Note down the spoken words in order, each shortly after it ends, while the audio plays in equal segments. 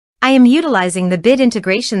I am utilizing the Bid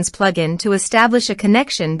Integrations plugin to establish a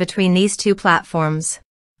connection between these two platforms.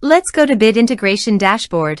 Let's go to Bid Integration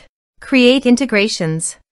Dashboard. Create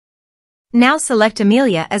integrations. Now select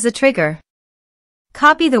Amelia as a trigger.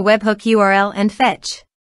 Copy the webhook URL and fetch.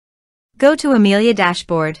 Go to Amelia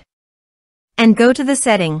Dashboard. And go to the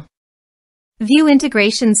setting. View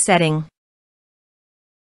Integrations setting.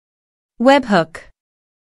 Webhook.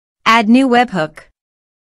 Add new webhook.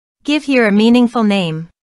 Give here a meaningful name.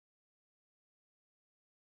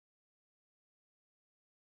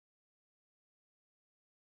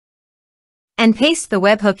 And paste the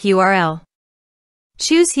webhook URL.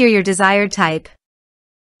 Choose here your desired type.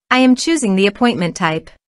 I am choosing the appointment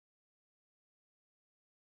type.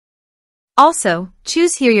 Also,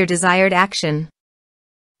 choose here your desired action.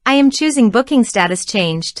 I am choosing booking status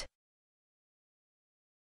changed.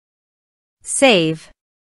 Save.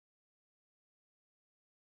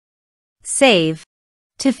 Save.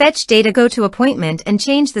 To fetch data, go to Appointment and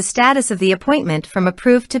change the status of the appointment from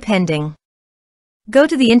approved to pending. Go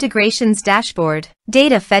to the Integrations dashboard.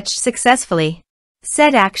 Data fetched successfully.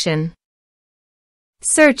 Set action.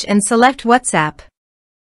 Search and select WhatsApp.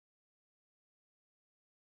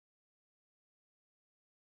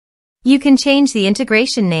 You can change the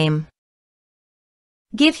integration name.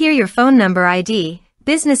 Give here your phone number ID,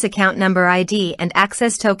 business account number ID and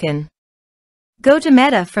access token. Go to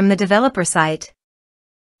Meta from the developer site.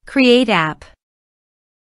 Create app.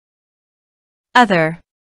 Other.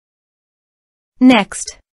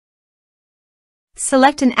 Next.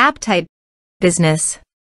 Select an app type. Business.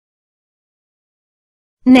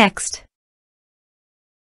 Next.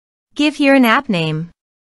 Give here an app name.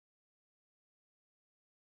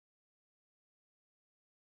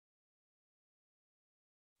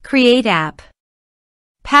 Create app.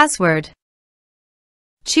 Password.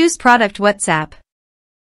 Choose product WhatsApp.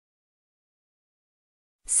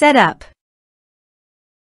 Set up.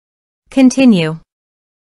 Continue.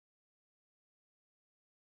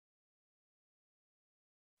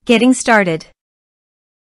 Getting started.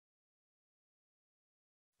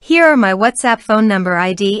 Here are my WhatsApp phone number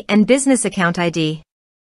ID and business account ID.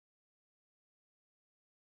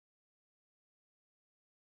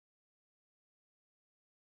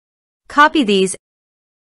 Copy these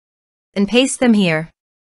and paste them here.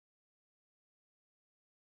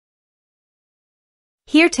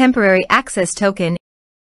 Here temporary access token.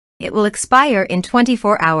 It will expire in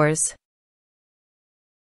 24 hours.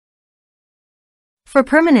 For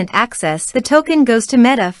permanent access, the token goes to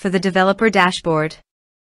Meta for the developer dashboard.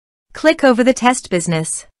 Click over the test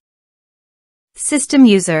business. System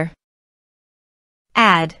user.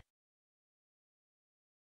 Add.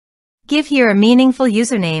 Give here a meaningful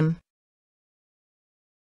username.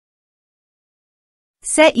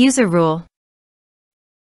 Set user rule.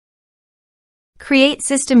 Create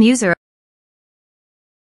system user.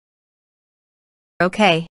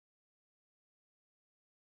 OK.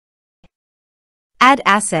 Add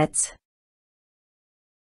assets.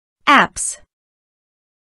 Apps.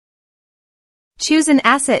 Choose an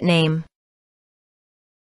asset name.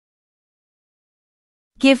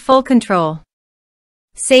 Give full control.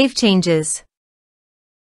 Save changes.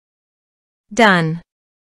 Done.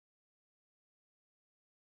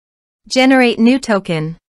 Generate new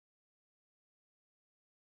token.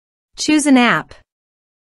 Choose an app.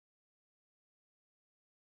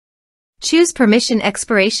 Choose permission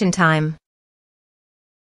expiration time.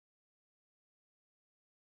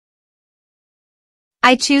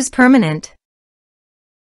 I choose permanent.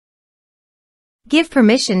 Give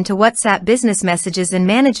permission to WhatsApp business messages and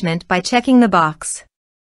management by checking the box.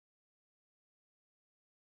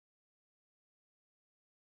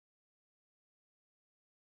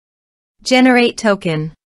 Generate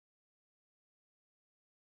token.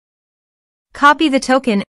 Copy the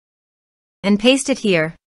token and paste it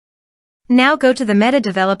here. Now go to the Meta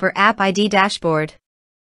Developer App ID dashboard.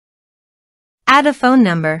 Add a phone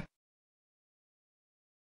number.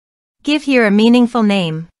 Give here a meaningful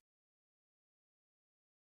name.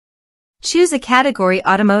 Choose a category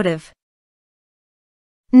automotive.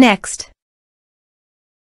 Next.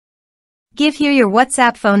 Give here your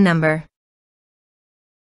WhatsApp phone number.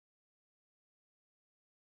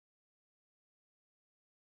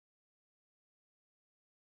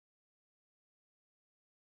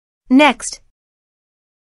 Next.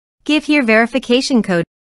 Give here verification code.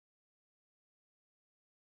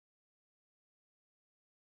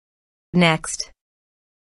 Next.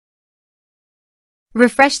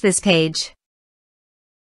 Refresh this page.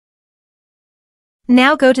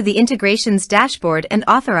 Now go to the Integrations dashboard and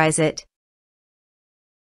authorize it.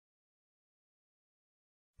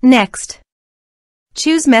 Next.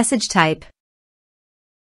 Choose message type.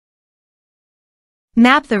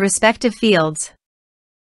 Map the respective fields.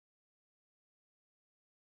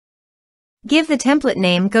 Give the template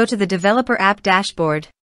name. Go to the Developer App dashboard.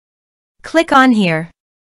 Click on here.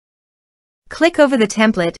 Click over the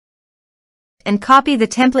template and copy the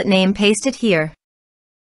template name. Paste it here.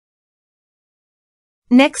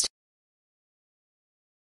 Next,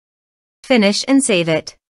 finish and save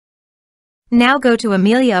it. Now go to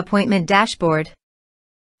Amelia Appointment dashboard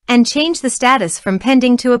and change the status from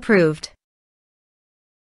pending to approved.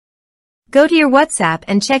 Go to your WhatsApp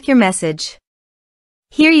and check your message.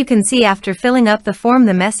 Here you can see after filling up the form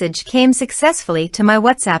the message came successfully to my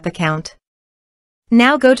WhatsApp account.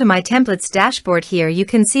 Now go to my templates dashboard. Here you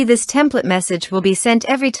can see this template message will be sent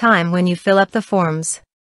every time when you fill up the forms.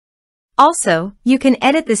 Also, you can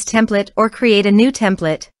edit this template or create a new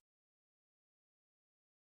template.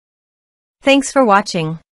 Thanks for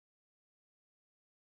watching.